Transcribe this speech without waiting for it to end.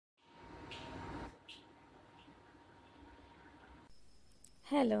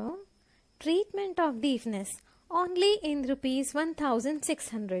Hello. Treatment of deafness only in rupees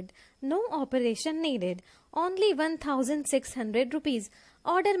 1600. No operation needed. Only 1600 rupees.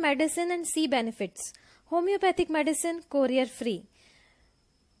 Order medicine and see benefits. Homeopathic medicine courier free.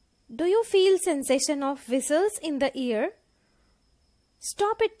 Do you feel sensation of whistles in the ear?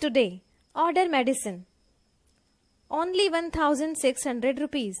 Stop it today. Order medicine. Only 1600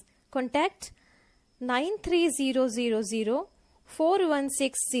 rupees. Contact 93000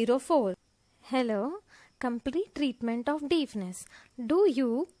 41604. Hello. Complete treatment of deafness. Do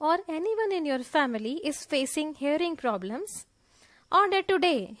you or anyone in your family is facing hearing problems? Order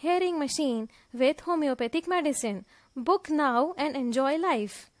today hearing machine with homeopathic medicine. Book now and enjoy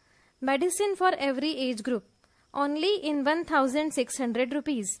life. Medicine for every age group. Only in 1600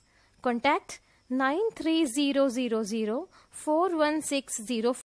 rupees. Contact 93000 41604.